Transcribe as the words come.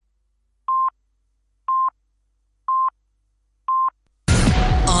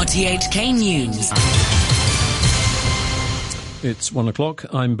RTHK News. It's 1 o'clock.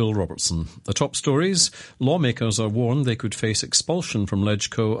 I'm Bill Robertson. The top stories. Lawmakers are warned they could face expulsion from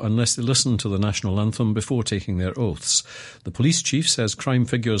LegCo unless they listen to the national anthem before taking their oaths. The police chief says crime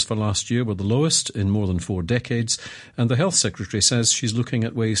figures for last year were the lowest in more than 4 decades, and the health secretary says she's looking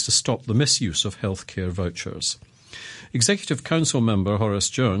at ways to stop the misuse of healthcare vouchers. Executive Council member Horace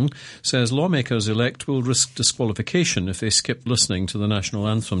Jeong says lawmakers-elect will risk disqualification if they skip listening to the national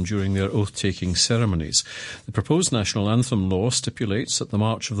anthem during their oath-taking ceremonies. The proposed national anthem law stipulates that the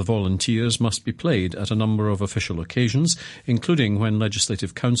March of the Volunteers must be played at a number of official occasions, including when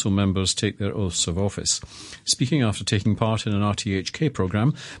Legislative Council members take their oaths of office. Speaking after taking part in an RTHK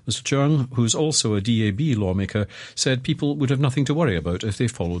programme, Mr Jeong, who's also a DAB lawmaker, said people would have nothing to worry about if they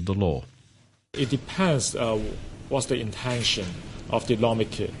followed the law. It depends what's the intention of the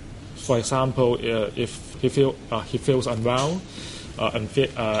lawmaker. For example, if he feels unwell,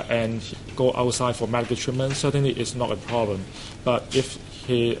 unfit, and go outside for medical treatment, certainly it's not a problem. But if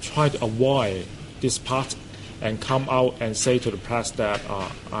he try to avoid this part and come out and say to the press that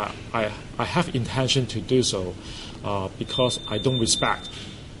I have intention to do so because I don't respect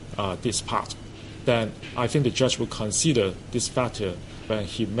this part, then I think the judge will consider this factor when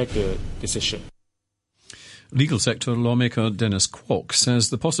he make the decision. Legal sector lawmaker Dennis Kwok says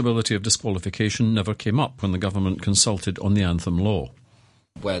the possibility of disqualification never came up when the government consulted on the anthem law.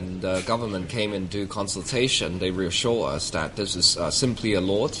 When the government came into consultation, they reassure us that this is simply a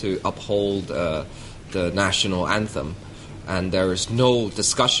law to uphold the national anthem, and there is no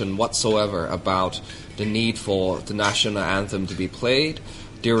discussion whatsoever about the need for the national anthem to be played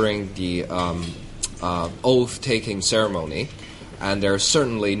during the oath-taking ceremony. And there's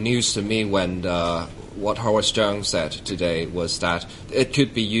certainly news to me when what Horace Jeong said today was that it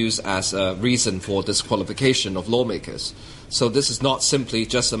could be used as a reason for disqualification of lawmakers. So this is not simply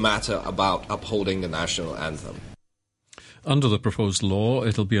just a matter about upholding the national anthem. Under the proposed law,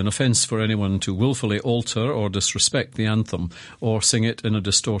 it'll be an offence for anyone to willfully alter or disrespect the anthem or sing it in a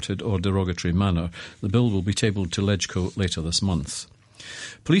distorted or derogatory manner. The bill will be tabled to LegCo later this month.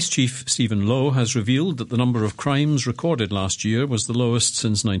 Police Chief Stephen Lowe has revealed that the number of crimes recorded last year was the lowest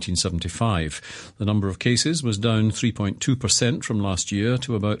since 1975. The number of cases was down 3.2% from last year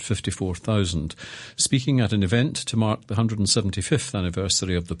to about 54,000. Speaking at an event to mark the 175th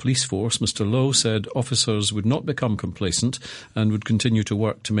anniversary of the police force, Mr Lowe said officers would not become complacent and would continue to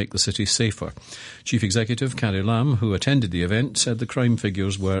work to make the city safer. Chief Executive Carrie Lam, who attended the event, said the crime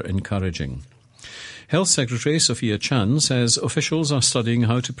figures were encouraging. Health Secretary Sophia Chan says officials are studying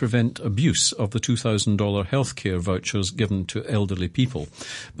how to prevent abuse of the $2,000 healthcare vouchers given to elderly people,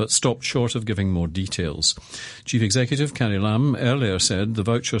 but stopped short of giving more details. Chief Executive Carrie Lam earlier said the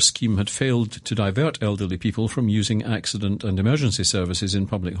voucher scheme had failed to divert elderly people from using accident and emergency services in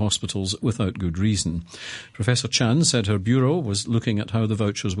public hospitals without good reason. Professor Chan said her bureau was looking at how the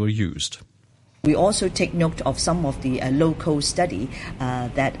vouchers were used. We also take note of some of the local study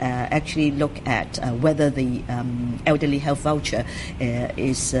that actually look at whether the elderly health voucher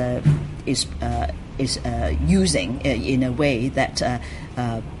is using in a way that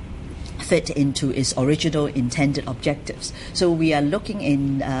fit into its original intended objectives. So we are looking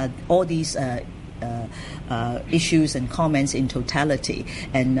in all these issues and comments in totality,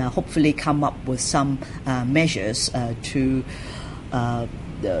 and hopefully come up with some measures to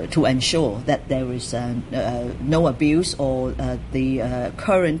ensure that there is no abuse or the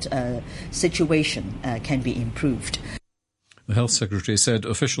current situation can be improved. The Health Secretary said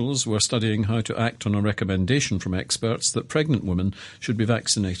officials were studying how to act on a recommendation from experts that pregnant women should be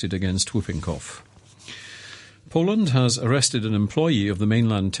vaccinated against whooping cough. Poland has arrested an employee of the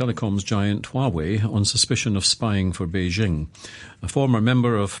mainland telecoms giant Huawei on suspicion of spying for Beijing. A former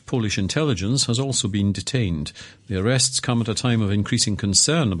member of Polish intelligence has also been detained. The arrests come at a time of increasing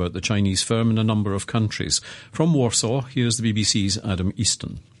concern about the Chinese firm in a number of countries. From Warsaw, here's the BBC's Adam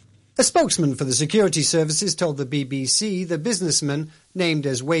Easton. A spokesman for the security services told the BBC the businessman, named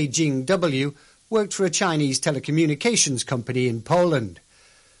as Wei Jing W, worked for a Chinese telecommunications company in Poland.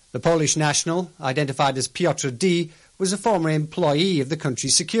 The Polish national, identified as Piotr D., was a former employee of the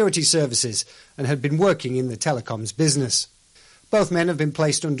country's security services and had been working in the telecoms business. Both men have been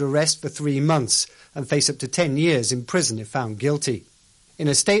placed under arrest for 3 months and face up to 10 years in prison if found guilty. In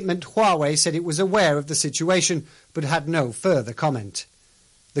a statement, Huawei said it was aware of the situation but had no further comment.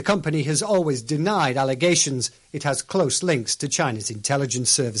 The company has always denied allegations it has close links to China's intelligence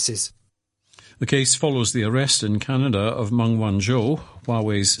services. The case follows the arrest in Canada of Meng Wanzhou,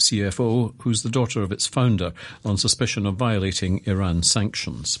 Huawei's CFO, who's the daughter of its founder, on suspicion of violating Iran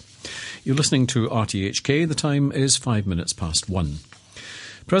sanctions. You're listening to RTHK. The time is 1:05.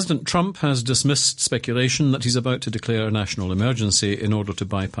 President Trump has dismissed speculation that he's about to declare a national emergency in order to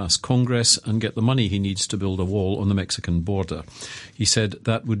bypass Congress and get the money he needs to build a wall on the Mexican border. He said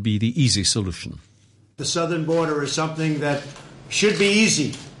that would be the easy solution. The southern border is something that should be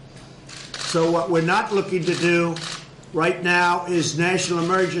easy. So what we're not looking to do right now is national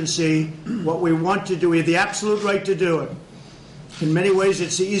emergency. What we want to do, we have the absolute right to do it. In many ways,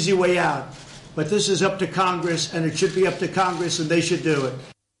 it's the easy way out. But this is up to Congress, and it should be up to Congress, and they should do it.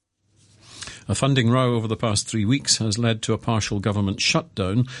 A funding row over the past 3 weeks has led to a partial government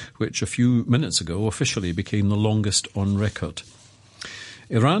shutdown, which a few minutes ago officially became the longest on record.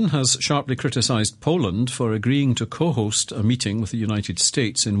 Iran has sharply criticised Poland for agreeing to co-host a meeting with the United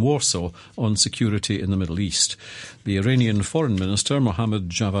States in Warsaw on security in the Middle East. The Iranian Foreign Minister Mohammad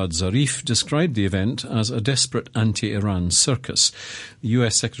Javad Zarif described the event as a desperate anti-Iran circus. The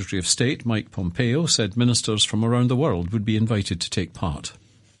US Secretary of State Mike Pompeo said ministers from around the world would be invited to take part.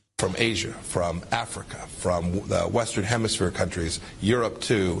 From Asia, from Africa, from the Western Hemisphere countries, Europe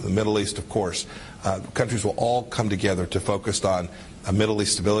too, the Middle East, of course, countries will all come together to focus on Middle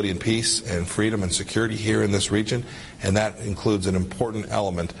East stability and peace and freedom and security here in this region, and that includes an important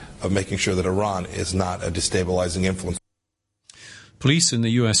element of making sure that Iran is not a destabilizing influence. Police in the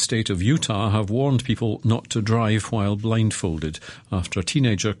US state of Utah have warned people not to drive while blindfolded after a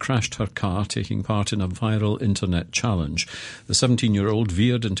teenager crashed her car taking part in a viral internet challenge. The 17-year-old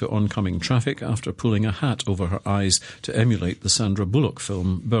veered into oncoming traffic after pulling a hat over her eyes to emulate the Sandra Bullock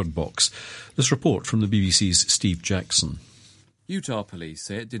film Bird Box. This report from the BBC's Steve Jackson. Utah police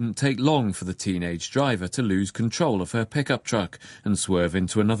say it didn't take long for the teenage driver to lose control of her pickup truck and swerve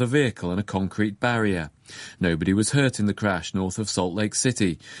into another vehicle and a concrete barrier. Nobody was hurt in the crash north of Salt Lake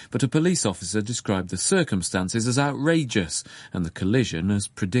City, but a police officer described the circumstances as outrageous and the collision as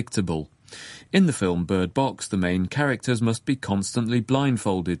predictable. In the film Bird Box, the main characters must be constantly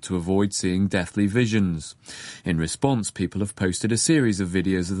blindfolded to avoid seeing deathly visions. In response, people have posted a series of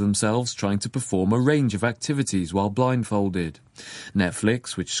videos of themselves trying to perform a range of activities while blindfolded.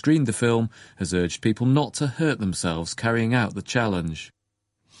 Netflix, which screened the film, has urged people not to hurt themselves carrying out the challenge.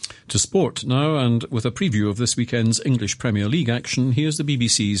 To sport now, and with a preview of this weekend's English Premier League action, here's the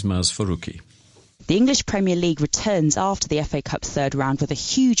BBC's Maz Faruqi. The English Premier League returns after the FA Cup third round with a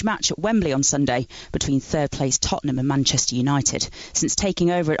huge match at Wembley on Sunday between third-place Tottenham and Manchester United. Since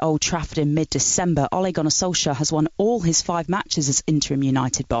taking over at Old Trafford in mid-December, Ole Gunnar Solskjaer has won all his 5 matches as interim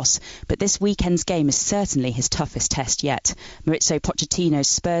United boss. But this weekend's game is certainly his toughest test yet. Maurizio Pochettino's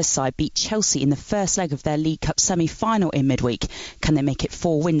Spurs side beat Chelsea in the first leg of their League Cup semi-final in midweek. Can they make it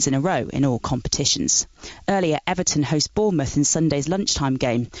 4 wins in a row in all competitions? Earlier, Everton host Bournemouth in Sunday's lunchtime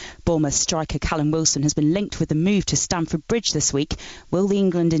game. Bournemouth striker Callum Wilson has been linked with the move to Stamford Bridge this week. Will the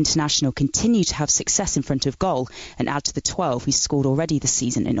England international continue to have success in front of goal and add to the 12 he's scored already this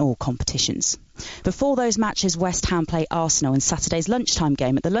season in all competitions? Before those matches, West Ham play Arsenal in Saturday's lunchtime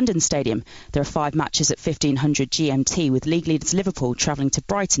game at the London Stadium. There are 5 matches at 1500 GMT, with league leaders Liverpool travelling to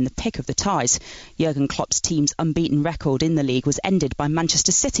Brighton, the pick of the ties. Jurgen Klopp's team's unbeaten record in the league was ended by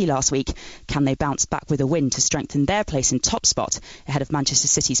Manchester City last week. Can they bounce back with a win to strengthen their place in top spot ahead of Manchester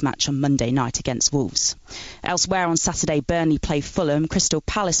City's match on Monday night against Wolves? Elsewhere on Saturday, Burnley play Fulham, Crystal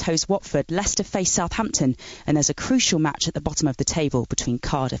Palace host Watford, Leicester face Southampton, and there's a crucial match at the bottom of the table between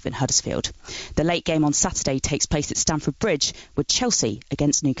Cardiff and Huddersfield. The late game on Saturday takes place at Stamford Bridge with Chelsea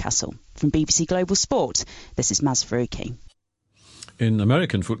against Newcastle. From BBC Global Sport, this is Maz Faruqi. In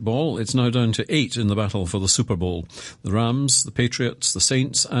American football, it's now down to 8 in the battle for the Super Bowl. The Rams, the Patriots, the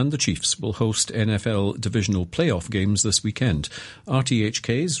Saints and the Chiefs will host NFL divisional playoff games this weekend.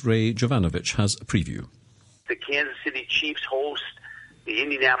 RTHK's Ray Jovanovic has a preview. The Kansas City Chiefs host the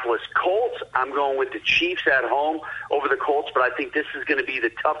Indianapolis Colts. I'm going with the Chiefs at home over the Colts, but I think this is going to be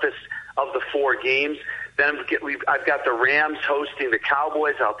the toughest of the 4 games. Then I've got the Rams hosting the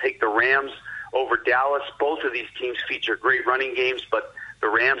Cowboys. I'll take the Rams over Dallas. Both of these teams feature great running games, but the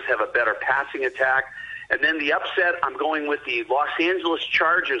Rams have a better passing attack. And then the upset, I'm going with the Los Angeles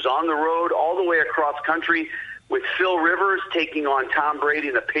Chargers on the road all the way across country with Phil Rivers taking on Tom Brady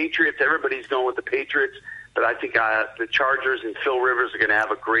and the Patriots. Everybody's going with the Patriots, but I think the Chargers and Phil Rivers are going to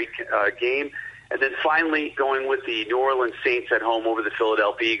have a great game. And then finally going with the New Orleans Saints at home over the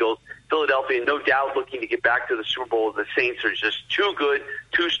Philadelphia Eagles. Philadelphia, no doubt, looking to get back to the Super Bowl. The Saints are just too good,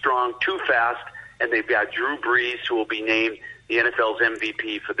 too strong, too fast, and they've got Drew Brees, who will be named the NFL's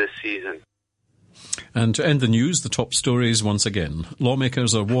MVP for this season. And to end the news, the top stories once again.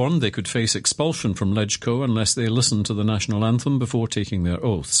 Lawmakers are warned they could face expulsion from LegCo unless they listen to the national anthem before taking their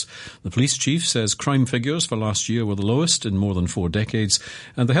oaths. The police chief says crime figures for last year were the lowest in more than 4 decades,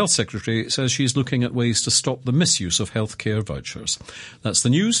 and the health secretary says she's looking at ways to stop the misuse of healthcare vouchers. That's the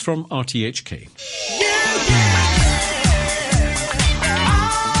news from RTHK.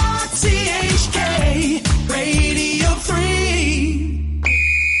 RTHK Radio 3.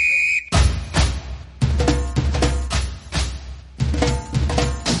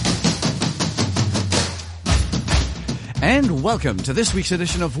 And welcome to this week's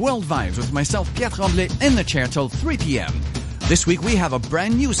edition of World Vibes with myself, Pierre Tremblay, in the chair till 3 p.m. This week we have a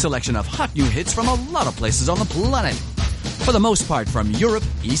brand new selection of hot new hits from a lot of places on the planet. For the most part from Europe,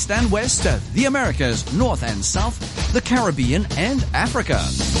 East and West, the Americas, North and South, the Caribbean and Africa.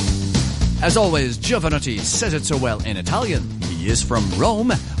 As always, Giovanotti says it so well in Italian. He is from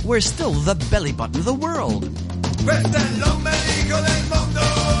Rome. We're still the belly button of the world.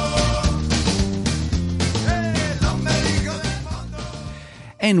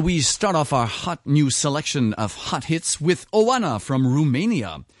 And we start off our hot new selection of hot hits with Oana from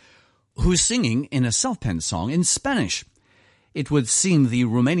Romania, who's singing in a self-penned song in Spanish. It would seem the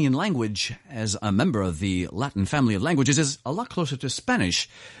Romanian language, as a member of the Latin family of languages, is a lot closer to Spanish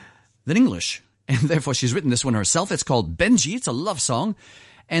than English. And therefore she's written this one herself. It's called Benji. It's a love song.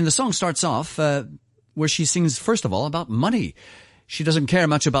 And the song starts off where she sings, first of all, about money. She doesn't care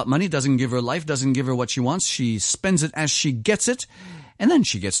much about money, doesn't give her life, doesn't give her what she wants. She spends it as she gets it. And then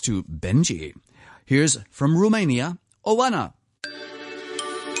she gets to Benji. Here's from Romania, Oana.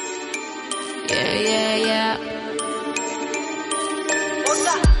 Yeah, yeah, yeah. What's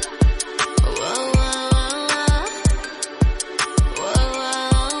up? Whoa,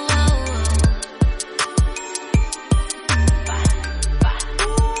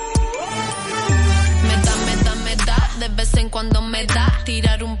 Me da, de vez en cuando me da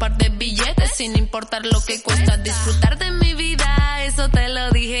tirar un par de billetes sin importar lo que cuesta disfrutar de mi vida. Eso te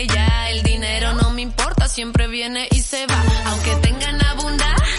lo dije ya, el dinero no me importa, siempre viene y se va, aunque tengan abundancia.